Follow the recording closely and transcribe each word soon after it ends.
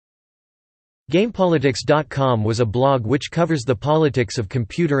GamePolitics.com was a blog which covers the politics of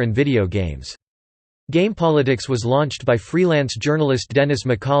computer and video games. GamePolitics was launched by freelance journalist Dennis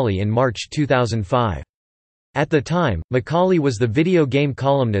McCauley in March 2005. At the time, McCauley was the video game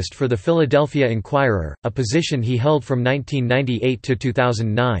columnist for the Philadelphia Inquirer, a position he held from 1998 to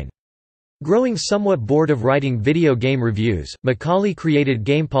 2009. Growing somewhat bored of writing video game reviews, McCauley created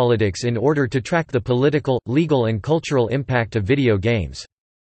GamePolitics in order to track the political, legal and cultural impact of video games.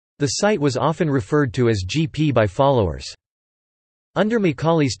 The site was often referred to as GP by followers. Under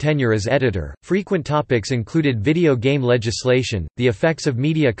McCauley's tenure as editor, frequent topics included video game legislation, the effects of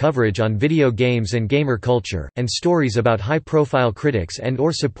media coverage on video games and gamer culture, and stories about high-profile critics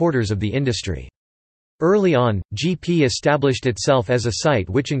and/or supporters of the industry. Early on, GP established itself as a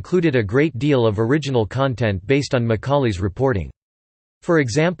site which included a great deal of original content based on McCauley's reporting. For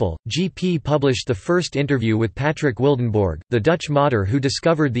example, GP published the first interview with Patrick Wildenborg, the Dutch modder who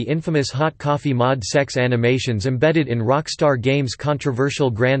discovered the infamous hot coffee mod sex animations embedded in Rockstar Games'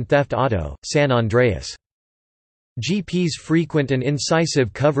 controversial Grand Theft Auto: San Andreas. GP's frequent and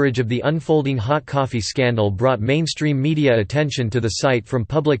incisive coverage of the unfolding hot coffee scandal brought mainstream media attention to the site from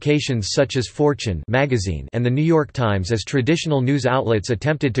publications such as Fortune magazine and The New York Times as traditional news outlets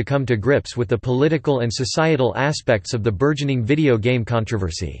attempted to come to grips with the political and societal aspects of the burgeoning video game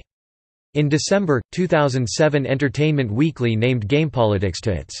controversy. In December, 2007 Entertainment Weekly named GamePolitics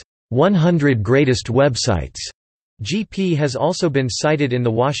to its 100 Greatest Websites. GP has also been cited in The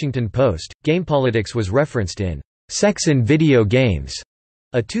Washington Post. GamePolitics was referenced in Sex in Video Games,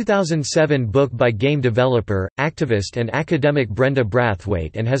 a 2007 book by game developer, activist, and academic Brenda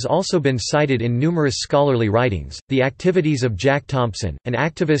Brathwaite, and has also been cited in numerous scholarly writings. The activities of Jack Thompson, an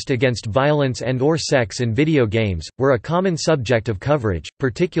activist against violence and/or sex in video games, were a common subject of coverage,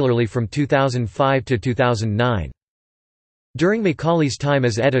 particularly from 2005 to 2009. During McCauley's time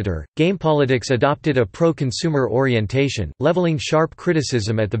as editor, GamePolitics adopted a pro-consumer orientation, leveling sharp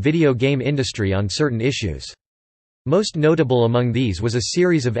criticism at the video game industry on certain issues. Most notable among these was a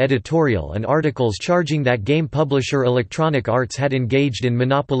series of editorial and articles charging that game publisher Electronic Arts had engaged in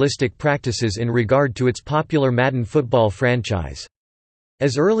monopolistic practices in regard to its popular Madden football franchise.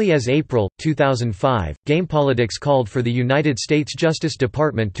 As early as April 2005, GamePolitics called for the United States Justice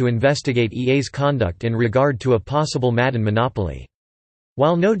Department to investigate EA's conduct in regard to a possible Madden monopoly.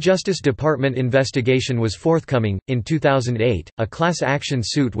 While no Justice Department investigation was forthcoming, in 2008, a class action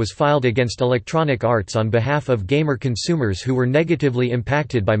suit was filed against Electronic Arts on behalf of gamer consumers who were negatively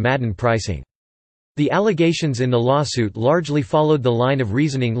impacted by Madden pricing. The allegations in the lawsuit largely followed the line of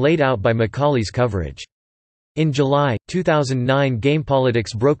reasoning laid out by McCauley's coverage. In July 2009,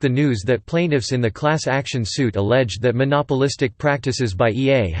 GamePolitics broke the news that plaintiffs in the class action suit alleged that monopolistic practices by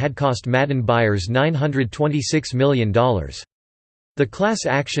EA had cost Madden buyers $926 million. The class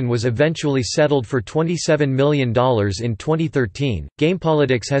action was eventually settled for $27 million in 2013.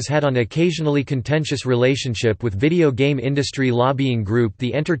 GamePolitics has had an occasionally contentious relationship with video game industry lobbying group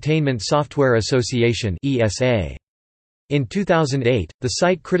the Entertainment Software Association (ESA). In 2008, the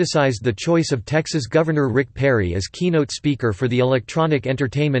site criticized the choice of Texas Governor Rick Perry as keynote speaker for the Electronic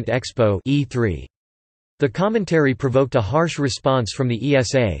Entertainment Expo (E3). The commentary provoked a harsh response from the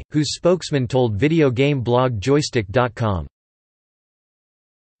ESA, whose spokesman told video game blog Joystick.com,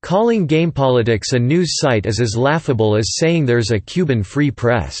 "Calling GamePolitics a news site is as laughable as saying there's a Cuban free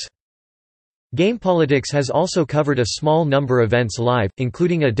press." GamePolitics has also covered a small number of events live,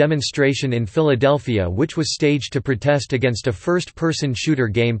 including a demonstration in Philadelphia which was staged to protest against a first-person shooter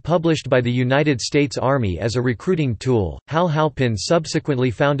game published by the United States Army as a recruiting tool. Hal Halpin subsequently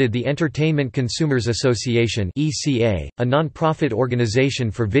founded the Entertainment Consumers Association (ECA), a non-profit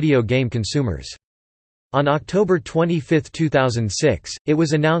organization for video game consumers. On October 25, 2006, it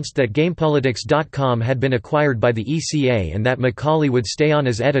was announced that GamePolitics.com had been acquired by the ECA and that McCauley would stay on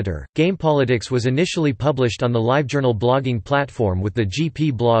as editor. GamePolitics was initially published on the LiveJournal blogging platform with the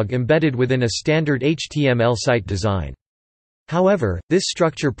GP blog embedded within a standard HTML site design. However, this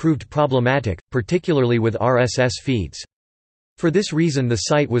structure proved problematic, particularly with RSS feeds. For this reason, the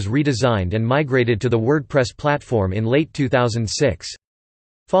site was redesigned and migrated to the WordPress platform in late 2006.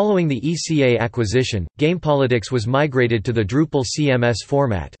 Following the ECA acquisition, GamePolitics was migrated to the Drupal CMS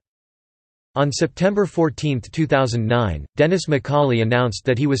format. On September 14, 2009, Dennis McCauley announced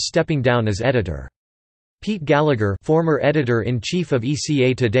that he was stepping down as editor. Pete Gallagher, former editor-in-chief of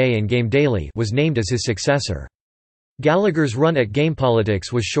ECA Today and Game Daily, was named as his successor. Gallagher's run at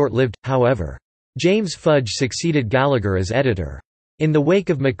GamePolitics was short-lived, however. James Fudge succeeded Gallagher as editor. In the wake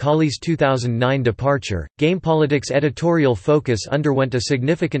of McCauley's 2009 departure, GamePolitics' editorial focus underwent a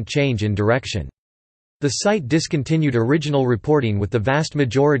significant change in direction. The site discontinued original reporting, with the vast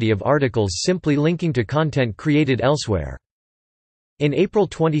majority of articles simply linking to content created elsewhere. In April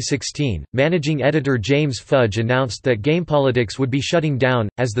 2016, managing editor James Fudge announced that GamePolitics would be shutting down,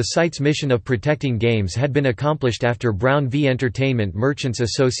 as the site's mission of protecting games had been accomplished after Brown v. Entertainment Merchants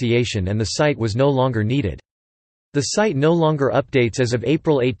Association, and the site was no longer needed. The site no longer updates as of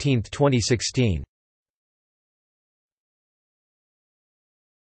April 18, 2016.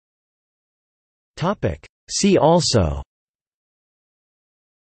 See also: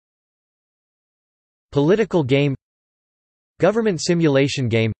 Political game, Government simulation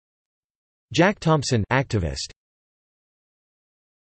game, Jack Thompson activist.